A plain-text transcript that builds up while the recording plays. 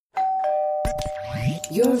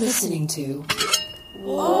You're listening to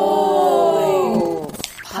Whoa!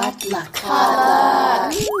 Potluck.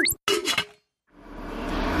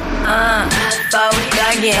 Bow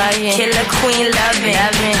thuggin', killer queen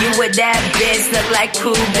lovin'. You with that bitch, look like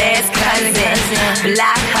Pooh Bear's cousin.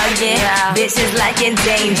 Block huggin', bitches like in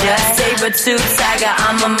danger. Saber-tooth tiger,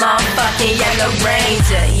 I'm a motherfucking yellow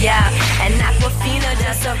ranger. Yeah, and Aquafina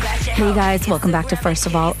just a ratchet. Hey guys, welcome back to First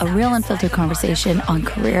of All, a real unfiltered conversation on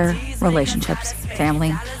career, relationships,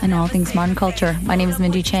 family, and all things modern culture. My name is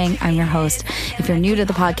Mindy Chang. I'm your host. If you're new to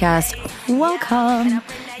the podcast, welcome.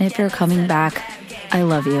 And if you're coming back, I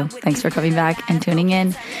love you. Thanks for coming back and tuning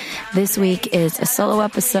in. This week is a solo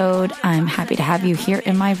episode. I'm happy to have you here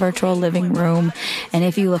in my virtual living room. And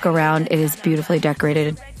if you look around, it is beautifully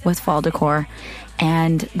decorated with fall decor.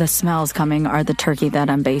 And the smells coming are the turkey that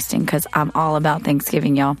I'm basting because I'm all about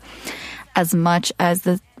Thanksgiving, y'all. As much as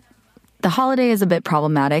the holiday is a bit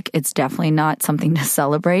problematic, it's definitely not something to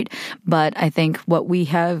celebrate. But I think what we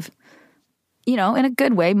have, in a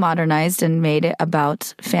good way, modernized and made it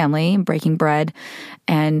about family, breaking bread,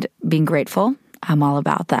 and being grateful. I'm all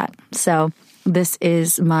about that. So this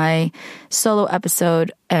is my solo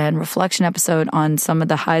episode and reflection episode on some of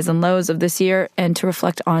the highs and lows of this year and to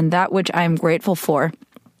reflect on that which I am grateful for.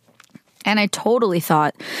 And I totally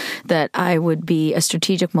thought that I would be a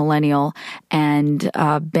strategic millennial and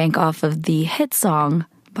bank off of the hit song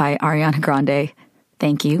by Ariana Grande,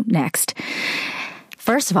 Thank You, Next.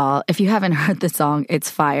 First of all, if you haven't heard the song, it's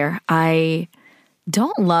fire. I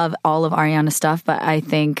don't love all of Ariana's stuff, but I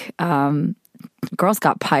think girl's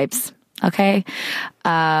got pipes, okay?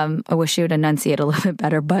 I wish she would enunciate a little bit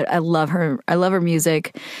better, but I love her. I love her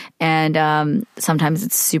music, and sometimes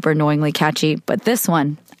it's super annoyingly catchy, but this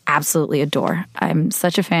one, absolutely adore. I'm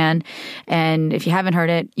such a fan, and if you haven't heard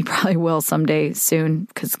it, you probably will someday soon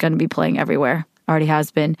because it's going to be playing everywhere. Already has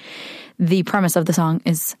been. The premise of the song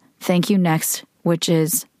is Thank You, Next, which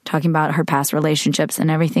is talking about her past relationships and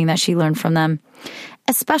everything that she learned from them,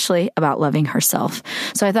 especially about loving herself.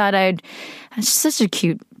 So I thought it's such a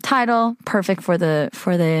cute title, perfect for the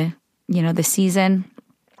season,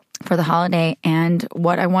 for the holiday, and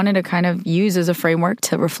what I wanted to kind of use as a framework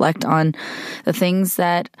to reflect on the things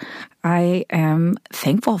that I am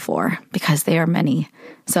thankful for, because they are many.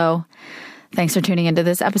 So thanks for tuning into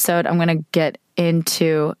this episode. I'm going to get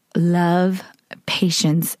into love,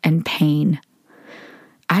 patience, and pain.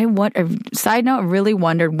 Side note, really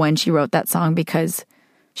wondered when she wrote that song because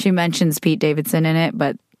she mentions Pete Davidson in it,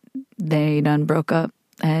 but they done broke up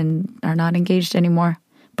and are not engaged anymore,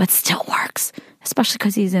 but still works, especially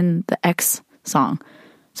because he's in the X song.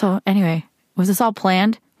 So anyway, was this all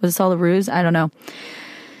planned? Was this all a ruse? I don't know.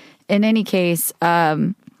 In any case,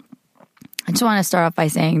 I just want to start off by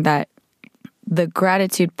saying that the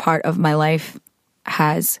gratitude part of my life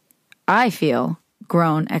has, I feel,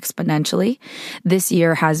 grown exponentially. This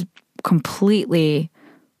year has completely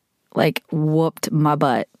whooped my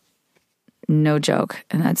butt. No joke.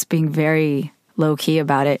 And that's being very low key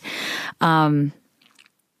about it. I'm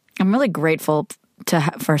really grateful to,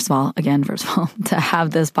 first of all, to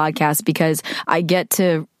have this podcast because I get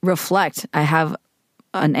to reflect. I have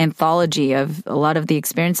an anthology of a lot of the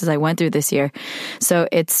experiences I went through this year. So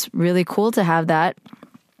it's really cool to have that.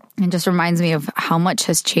 It just reminds me of how much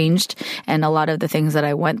has changed and a lot of the things that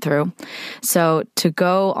I went through. So to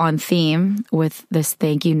go on theme with this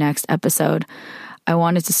Thank You Next episode, I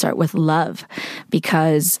wanted to start with love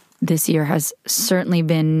because this year has certainly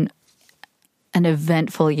been an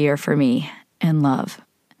eventful year for me in love.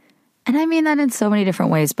 And I mean that in so many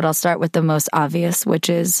different ways, but I'll start with the most obvious, which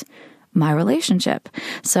is my relationship.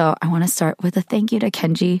 So I want to start with a thank you to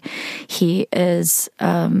Kenji. He is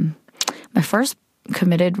my first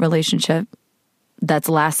committed relationship that's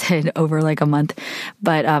lasted over a month,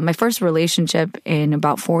 but my first relationship in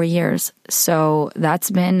about 4 years. So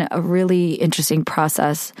that's been a really interesting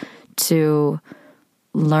process to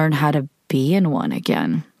learn how to be in one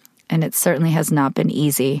again. And it certainly has not been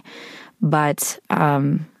easy, but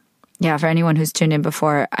for anyone who's tuned in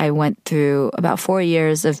before, I went through about 4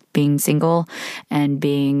 years of being single and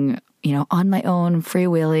being, on my own,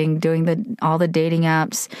 freewheeling, doing all the dating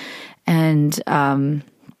apps, and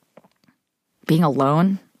being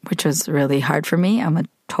alone, which was really hard for me. I'm a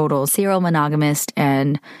total serial monogamist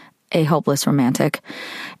and a hopeless romantic.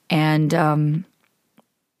 And it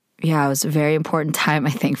was a very important time, I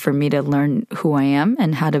think, for me to learn who I am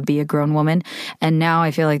and how to be a grown woman. And now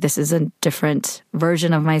I feel like this is a different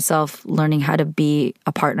version of myself, learning how to be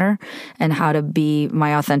a partner and how to be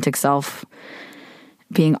my authentic self,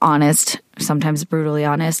 being honest, sometimes brutally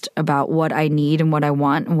honest about what I need and what I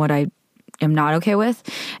want and what I am not okay with,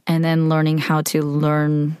 and then learning how to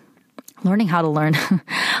learn learning how to learn,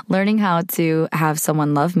 learning how to have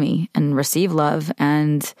someone love me and receive love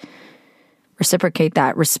and reciprocate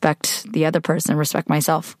that, respect the other person, respect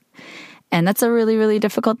myself. And that's a really, really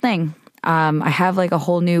difficult thing. I have like a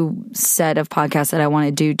whole new set of podcasts that I want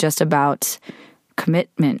to do just about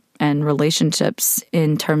commitment and relationships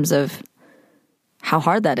in terms of how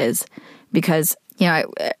hard that is. Because,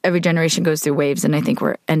 every generation goes through waves, and I think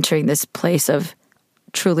we're entering this place of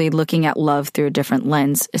truly looking at love through a different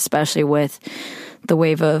lens, especially with the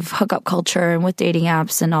wave of hookup culture and with dating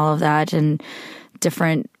apps and all of that and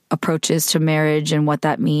different approaches to marriage and what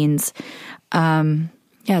that means.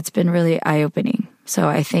 It's been really eye-opening. So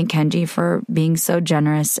I thank Kenji for being so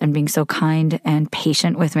generous and being so kind and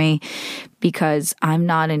patient with me, because I'm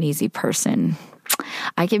not an easy person.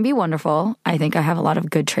 I can be wonderful. I think I have a lot of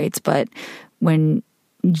good traits, but when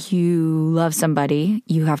you love somebody,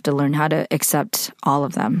 you have to learn how to accept all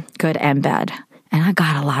of them, good and bad. And I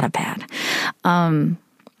got a lot of bad.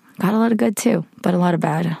 Got a lot of good too, but a lot of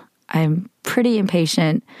bad. I'm pretty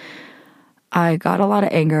impatient. I got a lot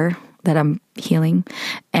of anger that I'm healing.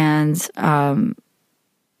 And I'm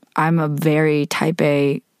a very type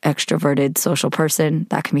A extroverted social person.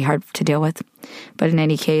 That can be hard to deal with. But in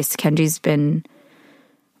any case, Kenji's been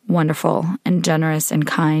wonderful and generous and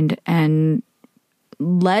kind and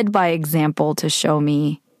led by example to show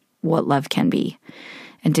me what love can be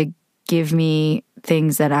and to give me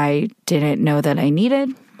things that I didn't know that I needed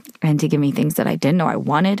and to give me things that I didn't know I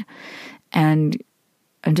wanted. And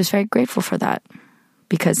I'm just very grateful for that,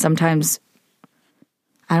 because sometimes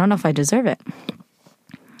I don't know if I deserve it.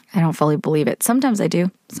 I don't fully believe it. Sometimes I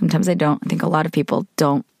do. Sometimes I don't. I think a lot of people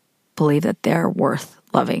don't believe that they're worth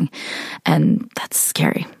loving. And that's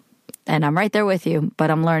scary. And I'm right there with you,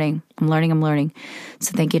 but I'm learning. I'm learning.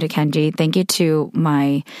 So thank you to Kenji. Thank you to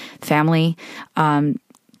my family.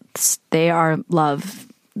 They are love.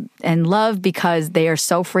 And love because they are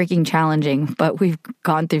so freaking challenging, but we've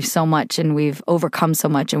gone through so much and we've overcome so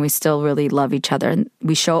much, and we still really love each other and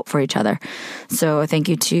we show up for each other. So thank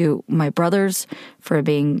you to my brothers for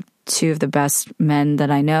being two of the best men that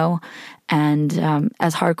I know. And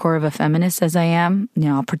as hardcore of a feminist as I am,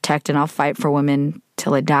 I'll protect and I'll fight for women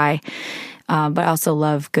till I die. But I also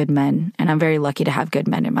love good men, and I'm very lucky to have good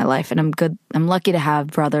men in my life. And I'm lucky to have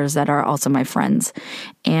brothers that are also my friends.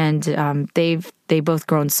 And they both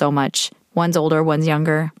grown so much. One's older, one's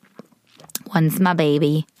younger. One's my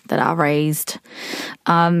baby that I raised.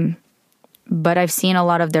 But I've seen a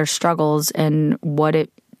lot of their struggles and what it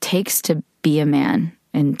takes to be a man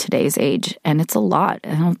in today's age. And it's a lot.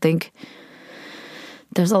 I don't think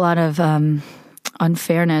there's a lot of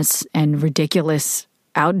unfairness and ridiculous,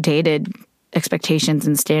 outdated expectations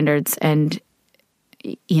and standards. And,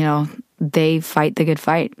 they fight the good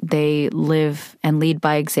fight. They live and lead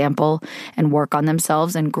by example and work on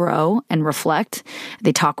themselves and grow and reflect.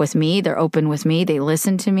 They talk with me. They're open with me. They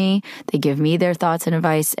listen to me. They give me their thoughts and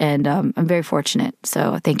advice. And I'm very fortunate.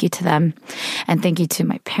 So thank you to them. And thank you to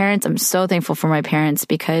my parents. I'm so thankful for my parents,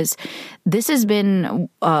 because this has been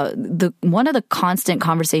one of the constant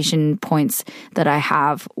conversation points that I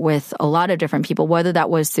have with a lot of different people, whether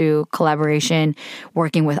that was through collaboration,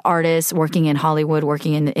 working with artists, working in Hollywood,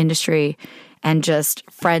 working in the industry, and just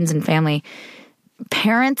friends and family.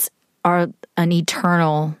 Parents are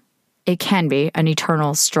it can be an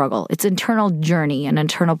eternal struggle. It's an internal journey, an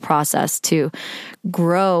internal process to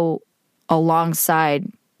grow alongside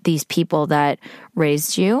these people that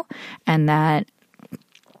raised you and that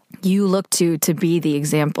you look to be the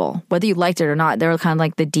example. Whether you liked it or not, they're kind of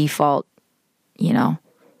like the default,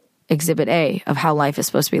 exhibit A of how life is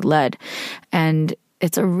supposed to be led. And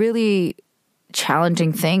it's a really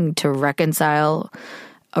challenging thing to reconcile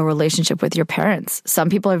a relationship with your parents. Some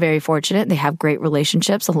people are very fortunate. They have great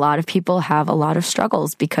relationships. A lot of people have a lot of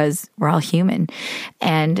struggles because we're all human.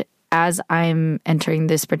 And as I'm entering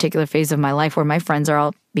this particular phase of my life where my friends are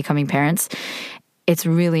all becoming parents, it's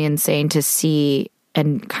really insane to see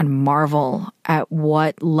and kind of marvel at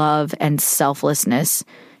what love and selflessness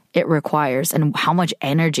it requires and how much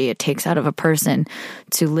energy it takes out of a person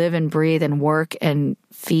to live and breathe and work and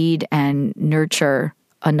feed and nurture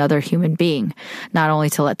another human being, not only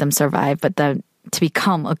to let them survive, but to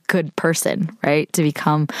become a good person, right? To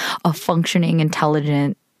become a functioning,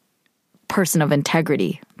 intelligent person of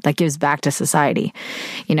integrity that gives back to society.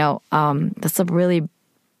 It's a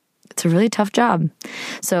really tough job.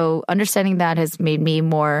 So understanding that has made me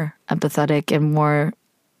more empathetic and more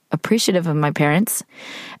appreciative of my parents.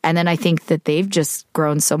 And then I think that they've just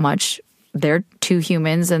grown so much. They're two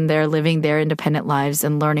humans and they're living their independent lives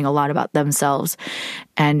and learning a lot about themselves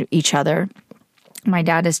and each other. My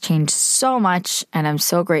dad has changed so much, and I'm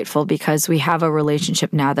so grateful because we have a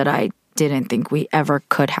relationship now that I didn't think we ever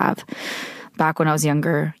could have. Back when I was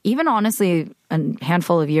younger, even honestly, a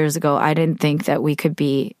handful of years ago, I didn't think that we could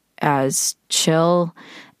be as chill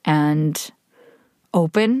and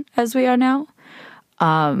open as we are now.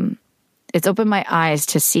 It's opened my eyes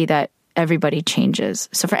to see that everybody changes.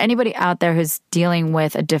 So for anybody out there who's dealing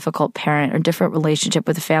with a difficult parent or different relationship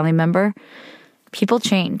with a family member, people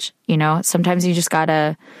change, you know? Sometimes you just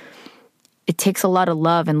gotta, it takes a lot of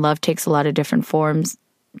love, and love takes a lot of different forms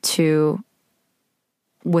to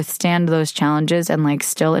withstand those challenges and like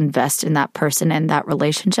still invest in that person and that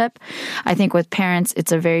relationship. I think with parents,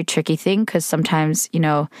 it's a very tricky thing because sometimes, you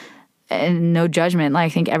know, and no judgment,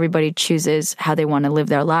 like I think everybody chooses how they want to live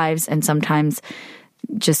their lives, and sometimes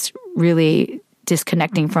just really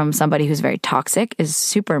disconnecting from somebody who's very toxic is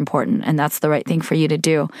super important, and that's the right thing for you to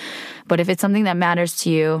do. But if it's something that matters to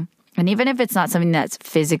you, and even if it's not something that's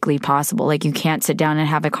physically possible, like you can't sit down and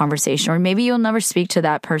have a conversation, or maybe you'll never speak to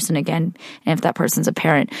that person again, and if that person's a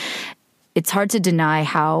parent, it's hard to deny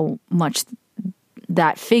how much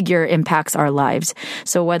that figure impacts our lives.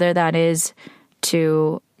 So whether that is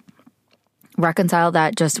to reconcile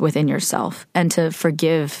that just within yourself and to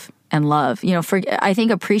forgive and love. You know, I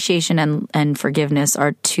think appreciation and forgiveness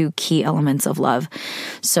are two key elements of love.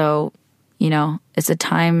 So, you know, this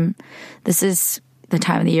is the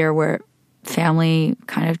time of the year where family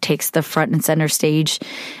kind of takes the front and center stage.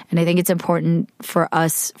 And I think it's important for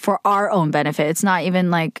us, for our own benefit. It's not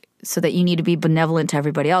even like so that you need to be benevolent to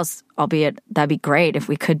everybody else, albeit that'd be great if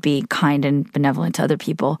we could be kind and benevolent to other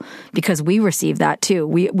people, because we receive that too.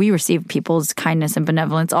 We receive people's kindness and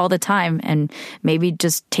benevolence all the time, and maybe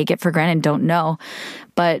just take it for granted and don't know.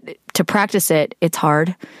 But to practice it, it's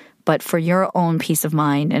hard. But for your own peace of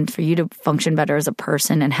mind and for you to function better as a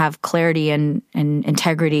person and have clarity and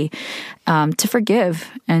integrity, to forgive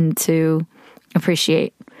and to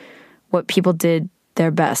appreciate what people did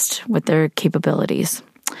their best with their capabilities.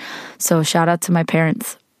 So shout out to my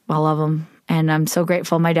parents. I love them. And I'm so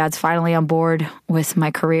grateful my dad's finally on board with my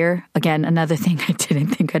career. Again, another thing I didn't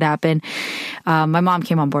think could happen. My mom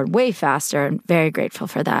came on board way faster, and very grateful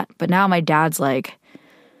for that. But now my dad's like,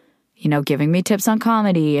 you know, giving me tips on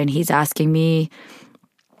comedy, and he's asking me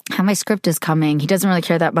how my script is coming. He doesn't really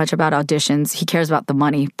care that much about auditions. He cares about the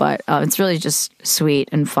money, but it's really just sweet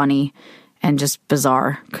and funny and just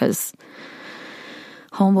bizarre because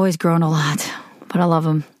homeboy's grown a lot. But I love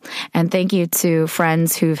him. And thank you to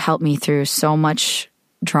friends who've helped me through so much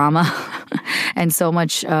drama and so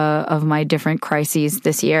much of my different crises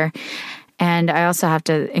this year. And I also have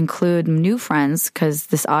to include new friends because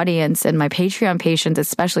this audience and my Patreon patients,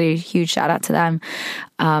 especially, a huge shout out to them,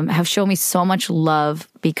 have shown me so much love,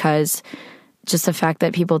 because just the fact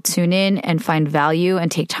that people tune in and find value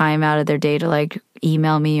and take time out of their day to like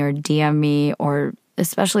email me or DM me or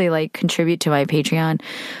especially like contribute to my Patreon,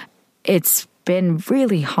 it's been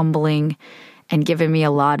really humbling and given me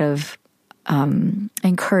a lot of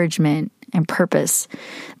encouragement and purpose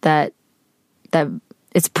that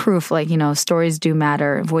it's proof, like, you know, stories do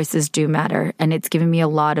matter, voices do matter. And it's given me a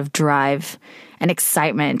lot of drive and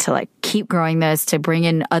excitement to like keep growing this, to bring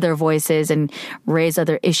in other voices and raise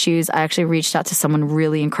other issues. I actually reached out to someone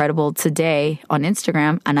really incredible today on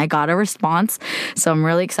Instagram, and I got a response. So I'm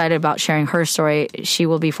really excited about sharing her story. She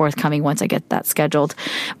will be forthcoming once I get that scheduled.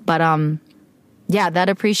 But yeah, that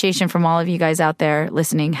appreciation from all of you guys out there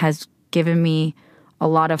listening has given me a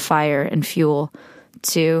lot of fire and fuel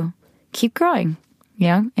to keep growing, you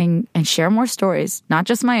know, and share more stories, not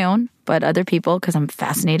just my own, but other people, because I'm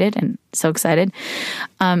fascinated and so excited.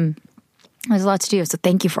 There's a lot to do. So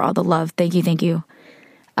thank you for all the love. Thank you.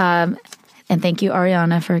 And thank you,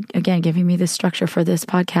 Ariana, for, again, giving me this structure for this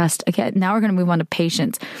podcast. Again, now we're going to move on to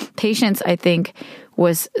patience. Patience, I think,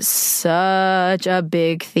 was such a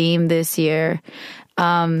big theme this year.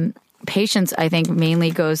 Patience, I think,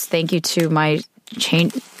 mainly goes thank you to my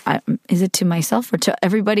change. Is it to myself or to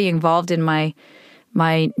everybody involved in my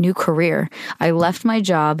new career? I left my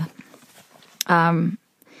job,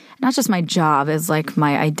 not just my job, as like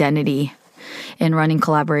my identity in running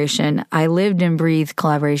collaboration. I lived and breathed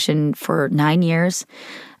collaboration for 9 years,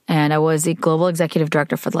 and I was the global executive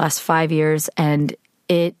director for the last 5 years, and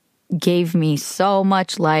it gave me so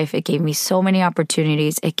much life. It gave me so many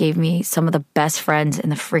opportunities. It gave me some of the best friends in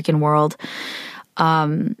the freaking world.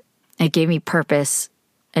 It gave me purpose,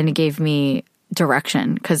 and it gave me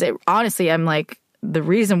direction, because honestly, I'm like, the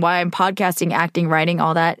reason why I'm podcasting, acting, writing,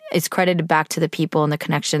 all that is credited back to the people and the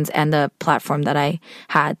connections and the platform that I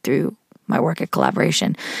had through my work at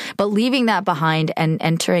collaboration. But leaving that behind and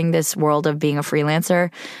entering this world of being a freelancer,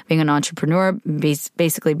 being an entrepreneur,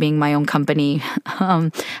 basically being my own company,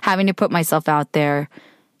 having to put myself out there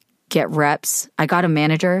get reps. I got a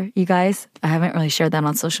manager, you guys. I haven't really shared that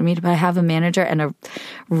on social media, but I have a manager and a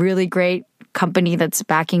really great company that's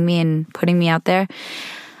backing me and putting me out there.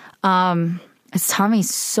 It's taught me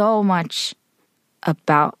so much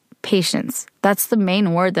about patience. That's the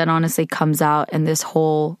main word that honestly comes out in this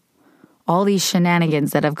whole, all these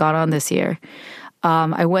shenanigans that I've got on this year.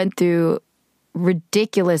 I went through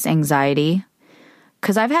ridiculous anxiety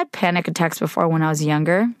because I've had panic attacks before when I was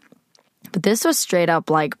younger, but this was straight up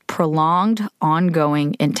like prolonged,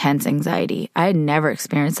 ongoing, intense anxiety. I had never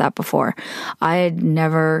experienced that before. I had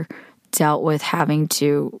never dealt with having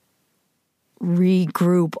to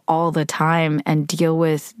regroup all the time and deal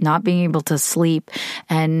with not being able to sleep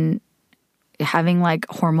and having like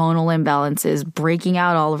hormonal imbalances breaking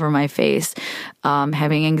out all over my face,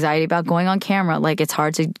 having anxiety about going on camera. Like it's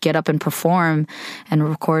hard to get up and perform and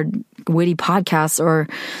record witty podcasts or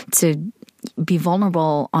to be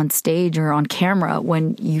vulnerable on stage or on camera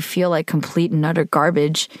when you feel like complete and utter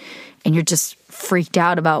garbage and you're just freaked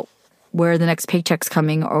out about where the next paycheck's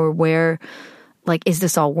coming or where, like, is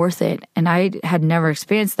this all worth it? And I had never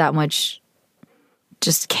experienced that much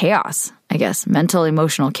just chaos, I guess, mental,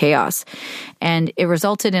 emotional chaos. And it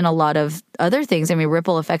resulted in a lot of other things. I mean,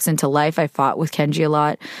 ripple effects into life. I fought with Kenji a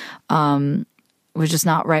lot. Was just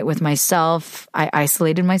not right with myself. I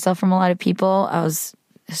isolated myself from a lot of people. It's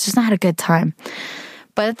just not a good time.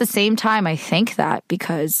 But at the same time, I thank that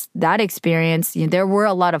because that experience, there were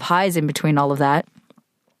a lot of highs in between all of that.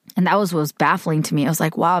 And that was what was baffling to me. I was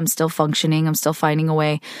like, wow, I'm still functioning. I'm still finding a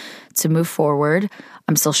way to move forward.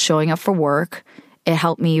 I'm still showing up for work. It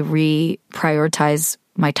helped me reprioritize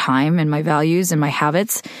my time and my values and my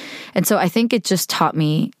habits. And so I think it just taught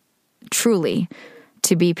me truly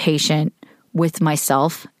to be patient with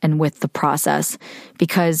myself and with the process.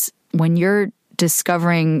 Because when you're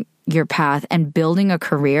discovering your path and building a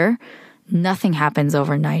career, nothing happens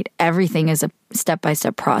overnight. Everything is a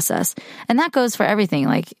step-by-step process. And that goes for everything,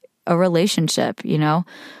 like a relationship,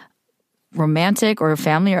 romantic or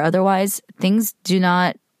family or otherwise. Things do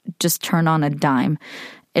not just turn on a dime.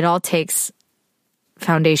 It all takes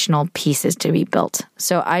foundational pieces to be built.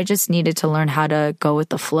 So I just needed to learn how to go with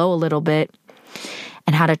the flow a little bit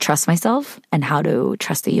and how to trust myself and how to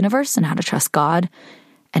trust the universe and how to trust God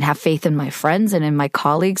and have faith in my friends and in my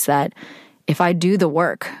colleagues that if I do the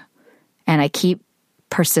work and I keep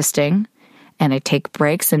persisting and I take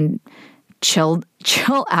breaks and chill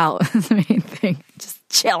out, the main thing, just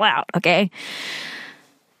chill out, okay?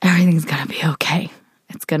 Everything's going to be okay.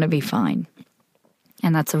 It's going to be fine.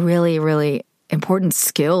 And that's a really, really important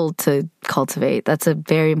skill to cultivate. That's a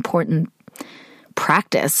very important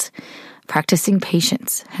practice. Practicing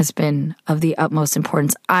patience has been of the utmost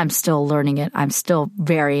importance. I'm still learning it. I'm still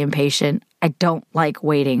very impatient. I don't like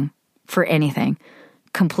waiting for anything.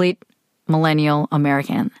 Complete millennial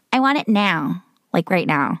American. I want it now, like right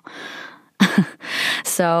now.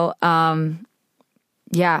 So,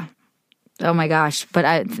 yeah. Oh my gosh. But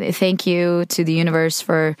I thank you to the universe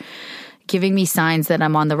for giving me signs that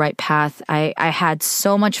I'm on the right path. I had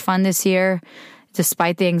so much fun this year.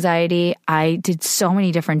 Despite the anxiety, I did so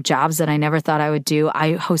many different jobs that I never thought I would do.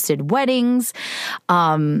 I hosted weddings.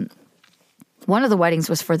 One of the weddings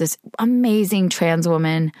was for this amazing trans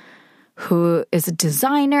woman who is a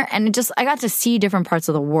designer, and I got to see different parts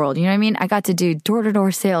of the world. You know what I mean? I got to do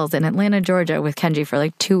door-to-door sales in Atlanta, Georgia with Kenji for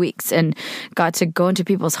like 2 weeks and got to go into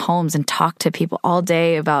people's homes and talk to people all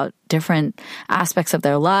day about different aspects of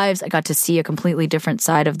their lives. I got to see a completely different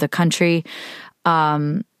side of the country.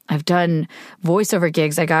 I've done voiceover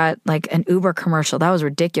gigs. I got like an Uber commercial. That was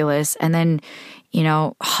ridiculous. And then,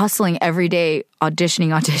 hustling every day,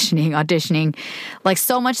 auditioning, like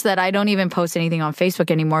so much that I don't even post anything on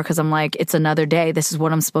Facebook anymore because I'm like, it's another day. This is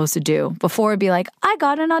what I'm supposed to do. Before it'd be like, I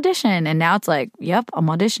got an audition. And now it's like, yep, I'm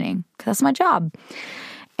auditioning because that's my job.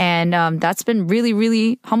 And that's been really,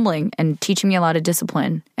 really humbling and teaching me a lot of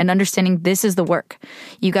discipline and understanding this is the work.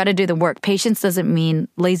 You got to do the work. Patience doesn't mean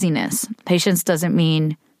laziness. Patience doesn't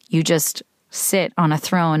mean you just sit on a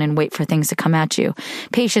throne and wait for things to come at you.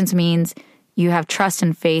 Patience means you have trust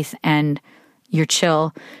and faith and you're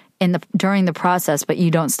chill during the process, but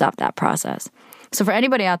you don't stop that process. So for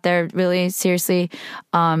anybody out there, really seriously,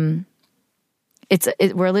 we're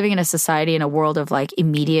living in a society, in a world of like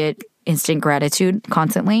immediate, instant gratitude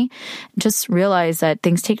constantly. Just realize that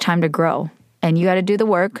things take time to grow, and you got to do the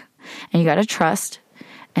work, and you got to trust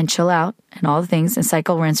and chill out and all the things and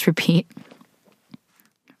cycle, rinse, repeat.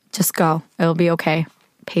 Just go. It'll be okay.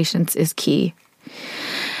 Patience is key.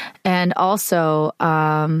 And also, no,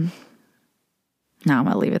 I'm going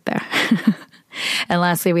to leave it there. And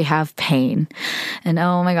lastly, we have pain. And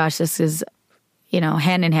oh my gosh, this is,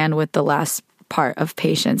 hand in hand with the last part of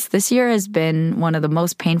patience. This year has been one of the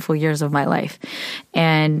most painful years of my life.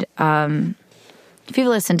 And if you've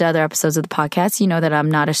listened to other episodes of the podcast, you know that I'm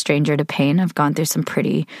not a stranger to pain. I've gone through some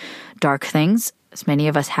pretty dark things, as many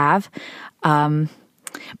of us have.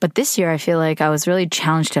 But this year, I feel like I was really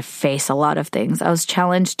challenged to face a lot of things. I was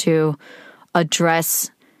challenged to address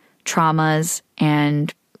traumas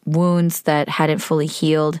and wounds that hadn't fully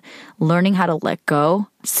healed, learning how to let go,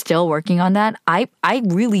 still working on that. I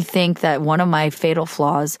really think that one of my fatal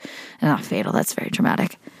flaws, not fatal, that's very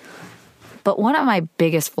dramatic, but one of my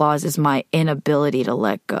biggest flaws is my inability to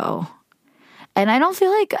let go. And I don't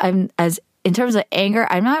feel like in terms of anger,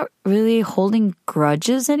 I'm not really holding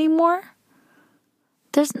grudges anymore.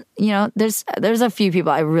 There's a few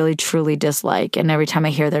people I really truly dislike, and every time I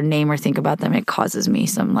hear their name or think about them, it causes me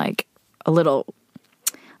some a little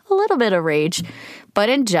bit of rage. But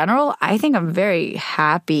in general, I think I'm very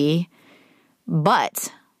happy,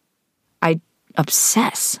 but I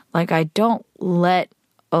obsess. I don't let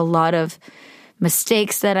a lot of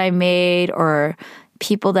mistakes that I made or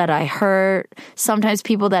people that I hurt, sometimes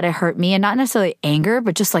people that I hurt me, and not necessarily anger,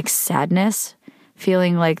 but just sadness,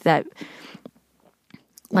 feeling like that,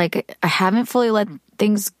 I haven't fully let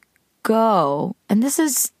things go. And this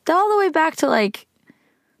is all the way back to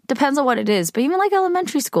depends on what it is, but even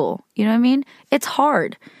elementary school, you know what I mean? It's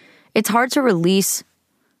hard. It's hard to release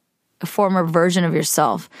a former version of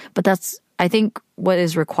yourself, but that's, I think, what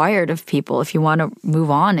is required of people if you want to move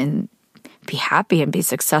on and be happy and be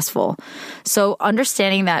successful. So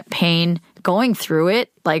understanding that pain, going through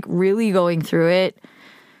it, really going through it,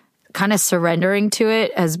 kind of surrendering to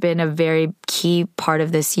it has been a very key part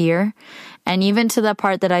of this year. And even to the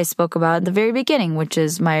part that I spoke about at the very beginning, which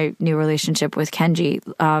is my new relationship with Kenji,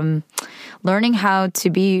 learning how to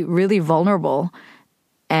be really vulnerable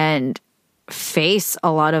and face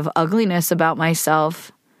a lot of ugliness about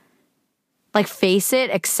myself. Face it,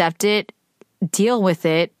 accept it, deal with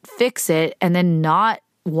it, fix it, and then not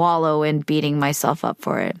wallow in beating myself up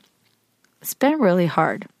for it. It's been really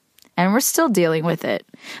hard. And we're still dealing with it.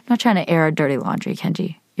 I'm not trying to air our dirty laundry,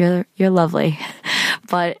 Kenji. You're lovely.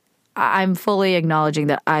 But I'm fully acknowledging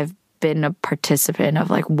that I've been a participant of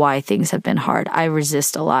why things have been hard. I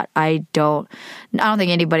resist a lot. I don't think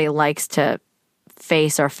anybody likes to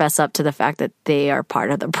face or fess up to the fact that they are part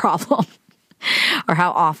of the problem or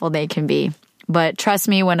how awful they can be. But trust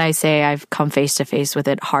me when I say I've come face to face with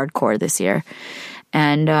it hardcore this year.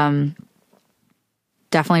 And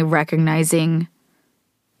definitely recognizing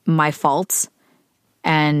my faults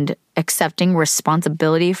and accepting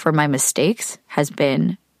responsibility for my mistakes has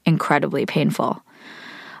been incredibly painful.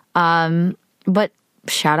 But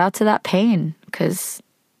shout out to that pain, because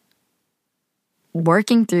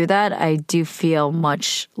working through that, I do feel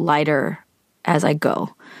much lighter as I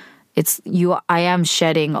go. I am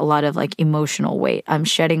shedding a lot of emotional weight. I'm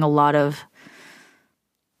shedding a lot of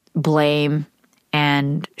blame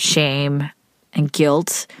and shame and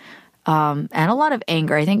guilt. And a lot of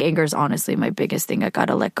anger. I think anger is honestly my biggest thing I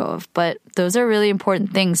gotta let go of. But those are really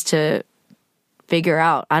important things to figure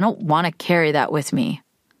out. I don't want to carry that with me.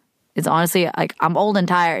 It's honestly I'm old and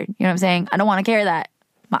tired. You know what I'm saying? I don't want to carry that.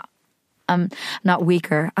 I'm not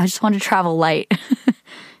weaker. I just want to travel light.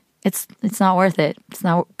 It's not worth it. It's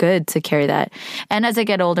not good to carry that. And as I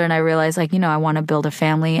get older and I realize I want to build a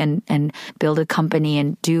family and build a company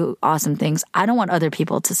and do awesome things, I don't want other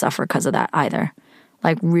people to suffer because of that either.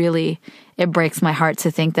 Really, it breaks my heart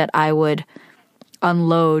to think that I would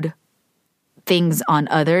unload things on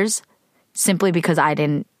others simply because I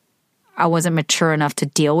wasn't mature enough to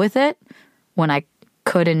deal with it when I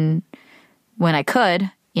could,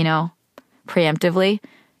 preemptively.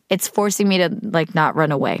 It's forcing me to not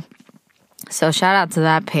run away. So shout out to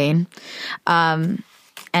that pain. And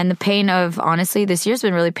the pain of, honestly, this year's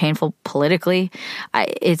been really painful politically.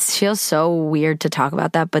 It feels so weird to talk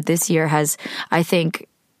about that, but this year has, I think,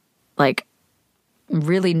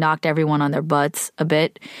 really knocked everyone on their butts a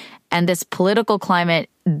bit. And this political climate,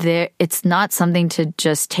 it's not something to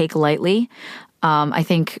just take lightly. I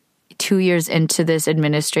think 2 years into this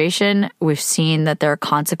administration, we've seen that there are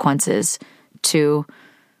consequences to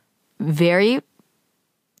very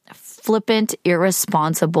flippant,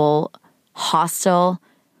 irresponsible, hostile,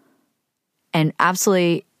 and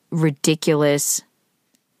absolutely ridiculous,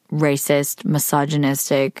 racist,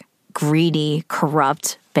 misogynistic, greedy,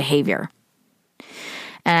 corrupt behavior.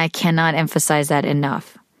 And I cannot emphasize that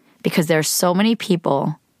enough, because there are so many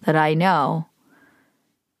people that I know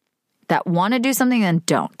that want to do something and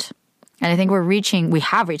don't. And I think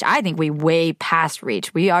I think we way past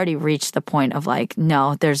reach. We already reached the point of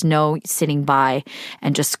no, there's no sitting by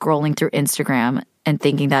and just scrolling through Instagram and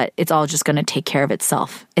thinking that it's all just going to take care of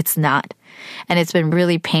itself. It's not. And it's been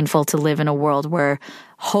really painful to live in a world where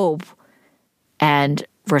hope and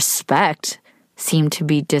respect seem to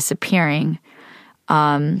be disappearing.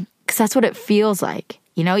 Because that's what it feels like.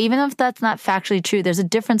 You know, even if that's not factually true, there's a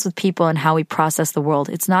difference with people and how we process the world.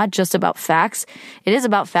 It's not just about facts. It is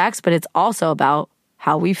about facts, but it's also about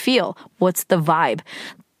how we feel. What's the vibe?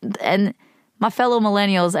 And my fellow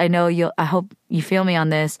millennials, I hope you feel me on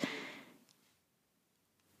this.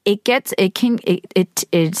 It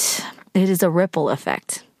is a ripple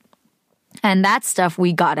effect. And that stuff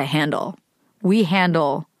we gotta handle. We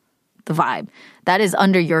handle the vibe. That is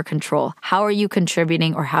under your control. How are you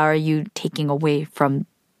contributing or how are you taking away from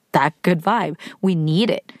that good vibe? We need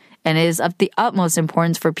it. And it is of the utmost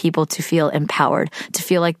importance for people to feel empowered, to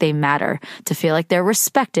feel like they matter, to feel like they're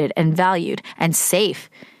respected and valued and safe.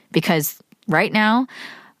 Because right now,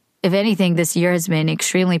 if anything, this year has been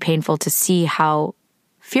extremely painful to see how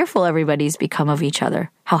fearful everybody's become of each other,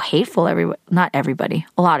 how hateful not everybody,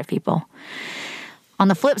 a lot of people. On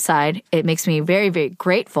the flip side, it makes me very, very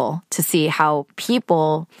grateful to see how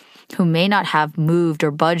people who may not have moved or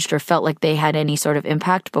budged or felt like they had any sort of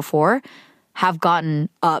impact before have gotten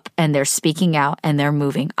up and they're speaking out and they're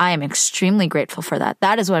moving. I am extremely grateful for that.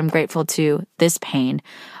 That is what I'm grateful to, this pain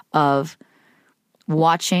of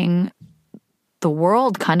watching the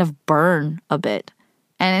world kind of burn a bit.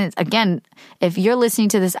 And again, if you're listening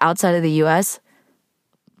to this outside of the U.S.,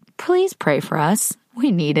 please pray for us.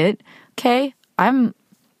 We need it. Okay? I don't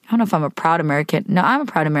know if I'm a proud American. No, I'm a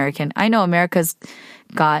proud American. I know America's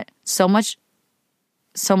got so much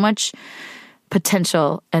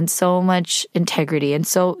potential and so much integrity and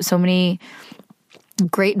so many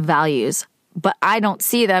great values, but I don't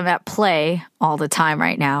see them at play all the time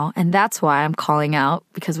right now. And that's why I'm calling out,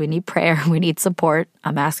 because we need prayer, we need support.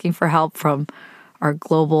 I'm asking for help from our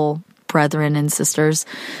global brethren and sisters.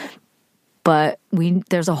 But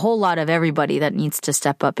there's a whole lot of everybody that needs to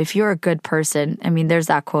step up. If you're a good person, I mean, there's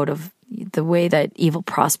that quote of the way that evil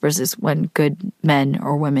prospers is when good men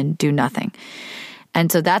or women do nothing.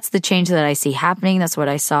 And so that's the change that I see happening. That's what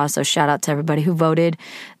I saw. So shout out to everybody who voted.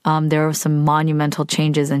 There were some monumental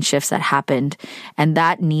changes and shifts that happened, and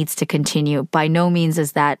that needs to continue. By no means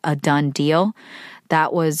is that a done deal.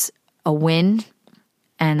 That was a win,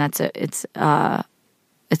 and it's a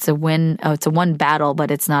win. It's a one battle, but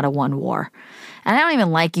it's not a one war. And I don't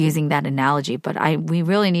even like using that analogy, but we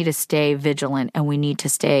really need to stay vigilant and we need to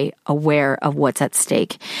stay aware of what's at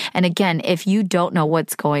stake. And again, if you don't know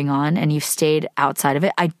what's going on and you've stayed outside of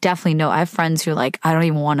it, I definitely know. I have friends who are like, I don't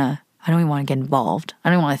even want to get involved. I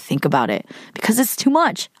don't even want to think about it because it's too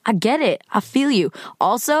much. I get it. I feel you.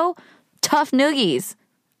 Also, tough noogies.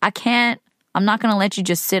 I'm not going to let you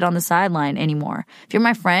just sit on the sideline anymore. If you're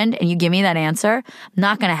my friend and you give me that answer, I'm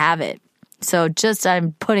not going to have it. So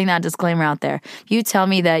I'm putting that disclaimer out there. If you tell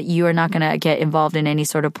me that you are not going to get involved in any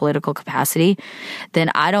sort of political capacity, then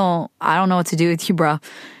I don't know what to do with you, bro.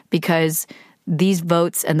 Because these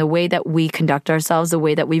votes and the way that we conduct ourselves, the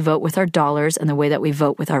way that we vote with our dollars and the way that we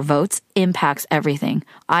vote with our votes impacts everything.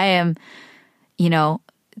 Think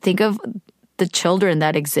of the children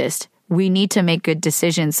that exist. We need to make good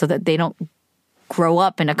decisions so that they don't grow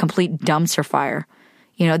up in a complete dumpster fire.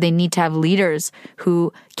 They need to have leaders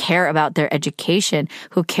who care about their education,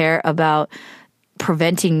 who care about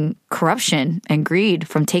preventing corruption and greed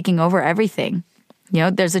from taking over everything.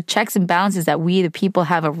 There's a checks and balances that we, the people,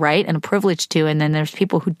 have a right and a privilege to, and then there's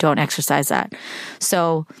people who don't exercise that.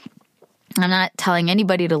 So I'm not telling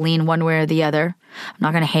anybody to lean one way or the other. I'm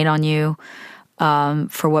not going to hate on you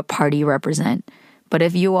for what party you represent. But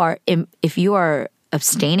if you are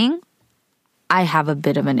abstaining, I have a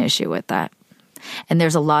bit of an issue with that. And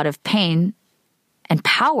there's a lot of pain and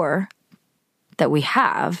power that we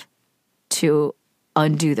have to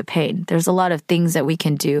undo the pain. There's a lot of things that we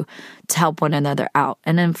can do to help one another out.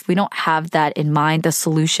 And if we don't have that in mind, the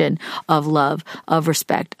solution of love, of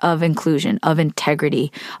respect, of inclusion, of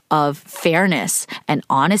integrity, of fairness and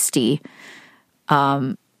honesty,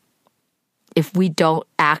 if we don't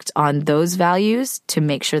act on those values to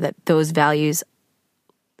make sure that those values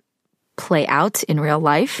play out in real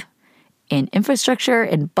life, in infrastructure,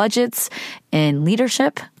 in budgets, in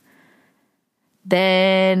leadership,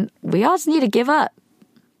 then we all just need to give up.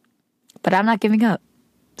 But I'm not giving up.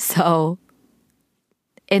 So,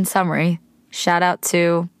 in summary, shout out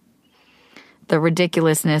to the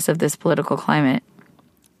ridiculousness of this political climate.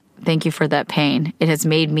 Thank you for that pain. It has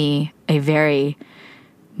made me a very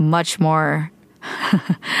much more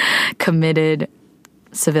committed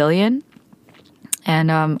civilian.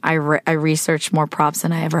 And I researched more props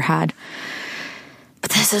than I ever had.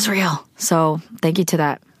 But this is real. So thank you to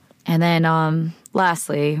that. And then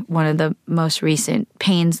lastly, one of the most recent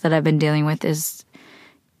pains that I've been dealing with is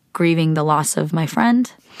grieving the loss of my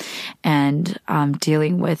friend, and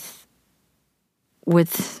dealing with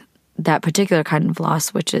that particular kind of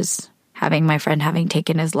loss, which is having my friend having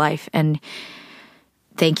taken his life. And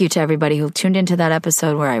thank you to everybody who tuned into that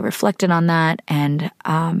episode where I reflected on that. And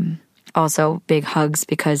also big hugs,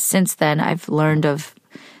 because since then I've learned of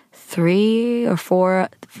three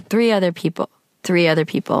other people, three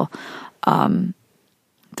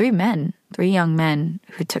young men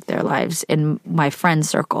who took their lives in my friend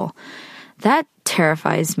circle. That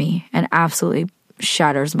terrifies me and absolutely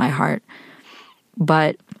shatters my heart.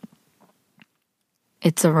 But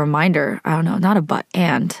it's a reminder, I don't know, not a but,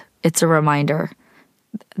 and it's a reminder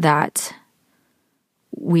that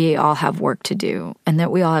we all have work to do, and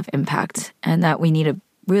that we all have impact, and that we need to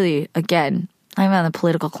really, again, I'm on the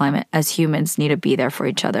political climate, as humans need to be there for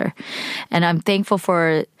each other. And I'm thankful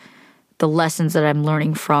for the lessons that I'm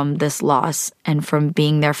learning from this loss and from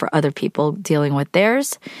being there for other people dealing with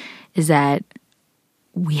theirs, is that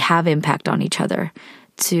we have impact on each other,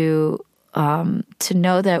 to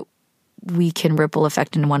know that we can ripple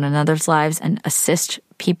effect in one another's lives and assist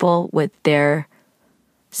people with their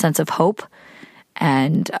sense of hope,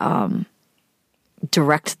 and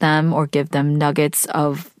direct them or give them nuggets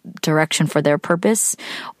of direction for their purpose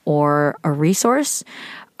or a resource.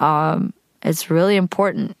 It's really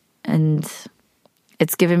important, and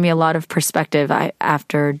it's given me a lot of perspective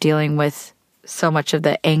after dealing with so much of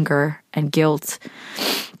the anger and guilt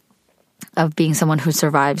of being someone who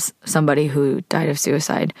survives somebody who died of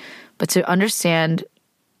suicide. But to understand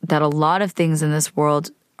that a lot of things in this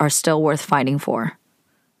world are still worth fighting for.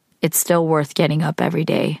 It's still worth getting up every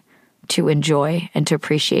day to enjoy and to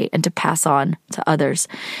appreciate and to pass on to others.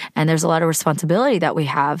 And there's a lot of responsibility that we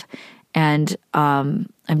have. And I'm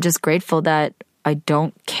just grateful that I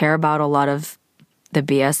don't care about a lot of the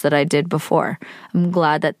BS that I did before. I'm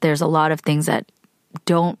glad that there's a lot of things that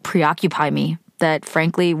don't preoccupy me, that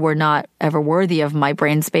frankly were not ever worthy of my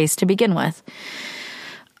brain space to begin with.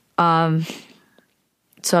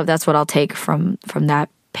 So that's what I'll take from that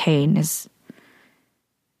pain, is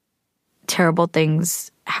terrible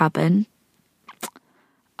things happen.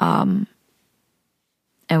 And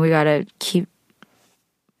we gotta keep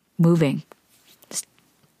moving. Just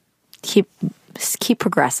keep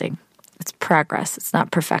progressing. It's progress. It's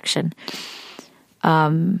not perfection.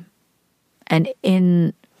 And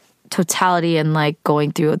in totality and like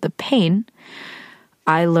going through the pain,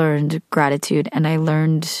 I learned gratitude, and I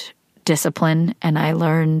learned discipline, and I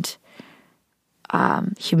learned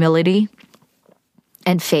humility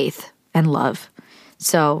and faith and love.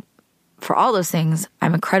 So for all those things,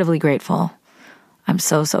 I'm incredibly grateful. I'm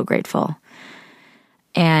so, so grateful.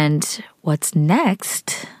 And what's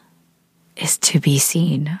next is to be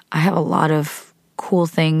seen. I have a lot of cool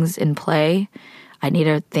things in play. I need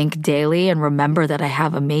to think daily and remember that I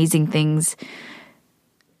have amazing things,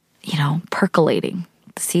 percolating.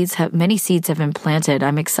 Many seeds have been planted.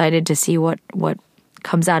 I'm excited to see what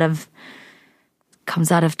comes out of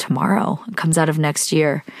tomorrow, comes out of next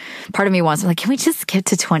year. Part of me wants, can we just get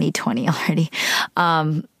to 2020 already?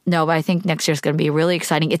 No, but I think next year is going to be really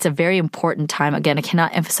exciting. It's a very important time. Again, I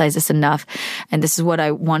cannot emphasize this enough. And this is what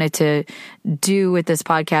I wanted to do with this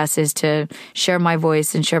podcast, is to share my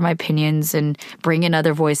voice and share my opinions and bring in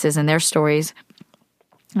other voices and their stories.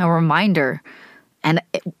 A reminder. And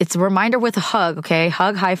it's a reminder with a hug, okay?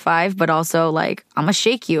 Hug, high five, but also I'm going to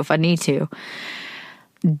shake you if I need to.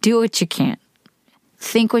 Do what you can.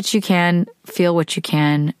 Think what you can, feel what you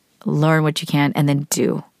can, learn what you can, and then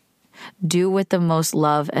do. Do with the most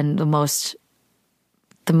love and the most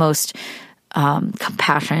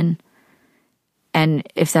compassion.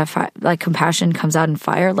 And if that compassion comes out in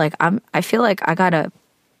fire, I feel like I gotta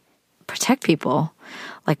protect people.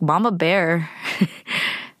 Like Mama Bear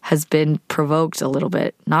has been provoked a little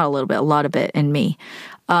bit, not a little bit, a lot of it in me.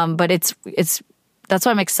 But it's that's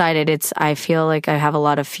why I'm excited. I feel like I have a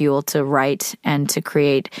lot of fuel to write and to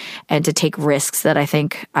create and to take risks that I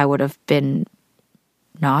think I would have been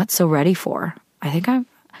not so ready for. I think I'm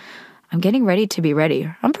getting ready to be ready.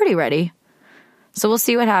 I'm pretty ready. So we'll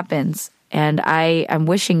see what happens. And I'm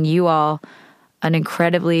wishing you all an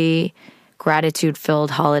incredibly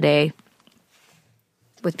gratitude-filled holiday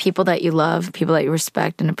with people that you love, people that you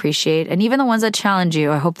respect and appreciate, and even the ones that challenge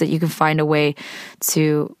you. I hope that you can find a way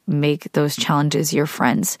to make those challenges your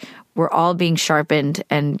friends. We're all being sharpened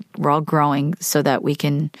and we're all growing so that we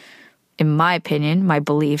can, in my opinion, my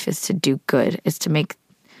belief is to do good, is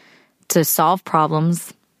to solve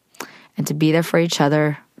problems and to be there for each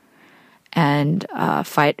other and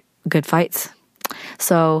fight good fights.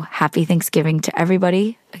 So happy Thanksgiving to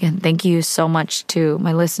everybody. Again, thank you so much to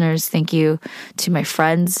my listeners. Thank you to my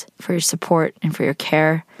friends for your support and for your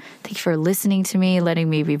care. Thank you for listening to me, letting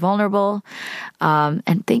me be vulnerable.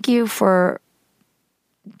 And thank you for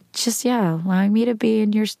just, allowing me to be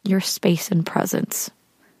in your space and presence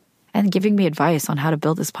and giving me advice on how to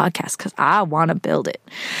build this podcast because I want to build it.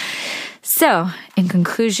 So, in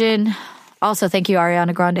conclusion, also thank you,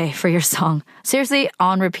 Ariana Grande, for your song. Seriously,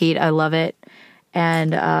 on repeat. I love it.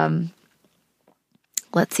 And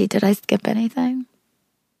let's see, did I skip anything?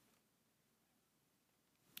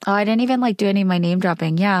 Oh, I didn't even do any of my name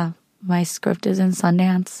dropping. Yeah, my script is in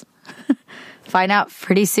Sundance. Find out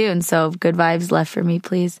pretty soon. So good vibes left for me,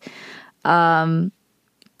 please. Shout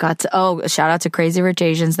out to Crazy Rich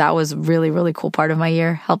Asians. That was really, really cool part of my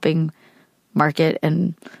year, helping market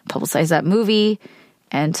and publicize that movie.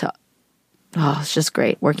 And it's just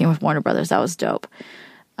great working with Warner Brothers. That was dope.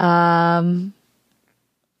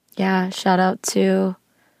 Shout out to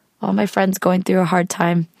all my friends going through a hard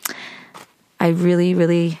time. I really,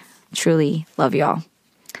 really, truly love y'all.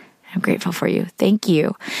 I'm grateful for you. Thank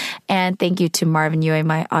you. And thank you to Marvin Yue,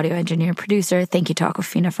 my audio engineer and producer. Thank you to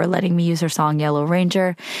Aquafina for letting me use her song Yellow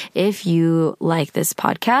Ranger. If you like this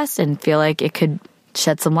podcast and feel like it could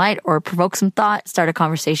shed some light or provoke some thought, start a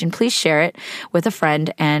conversation, please share it with a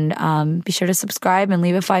friend and be sure to subscribe and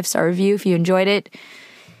leave a 5-star review if you enjoyed it.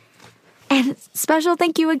 And special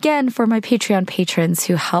thank you again for my Patreon patrons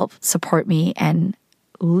who help support me and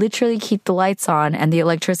literally keep the lights on and the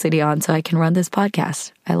electricity on so I can run this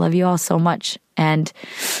podcast. I love you all so much. And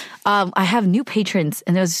I have new patrons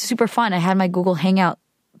and it was super fun. I had my Google Hangout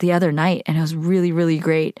the other night and it was really, really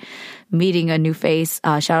great meeting a new face.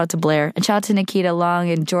 Shout out to Blair and shout out to Nikita Long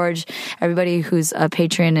and George, everybody who's a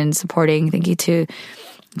patron and supporting. Thank you to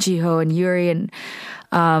Jiho and Yuri. And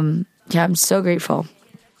I'm so grateful.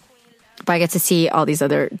 But I get to see all these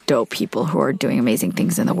other dope people who are doing amazing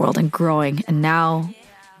things in the world and growing. And now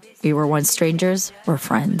we were once strangers, we're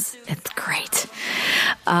friends. It's great.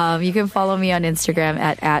 You can follow me on Instagram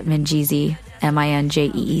at @Minjeezy,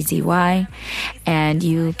 MINJEEZY. And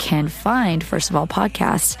you can find First of All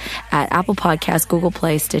Podcasts at Apple Podcasts, Google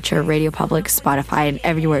Play, Stitcher, Radio Public, Spotify, and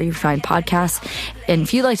everywhere you find podcasts. And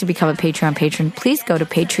if you'd like to become a Patreon patron, please go to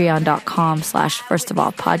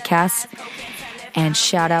patreon.com/firstofallpodcasts. And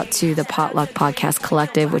shout out to the Potluck Podcast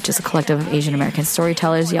Collective, which is a collective of Asian American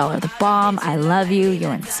storytellers. Y'all are the bomb. I love you. You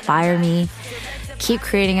inspire me. Keep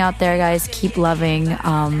creating out there, guys. Keep loving.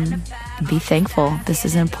 Be thankful. This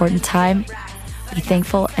is an important time. Be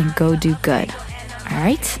thankful and go do good. All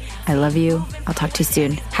right? I love you. I'll talk to you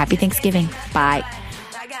soon. Happy Thanksgiving. Bye.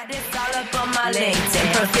 It's all up on my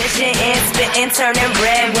LinkedIn. Proficient in spitting, turning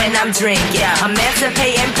red when I'm drinking.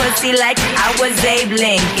 Emancipating pussy like I was Abe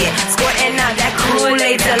Lincoln. Squirting out that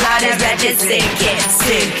Kool-Aid till all that ratchet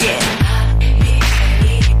sinking.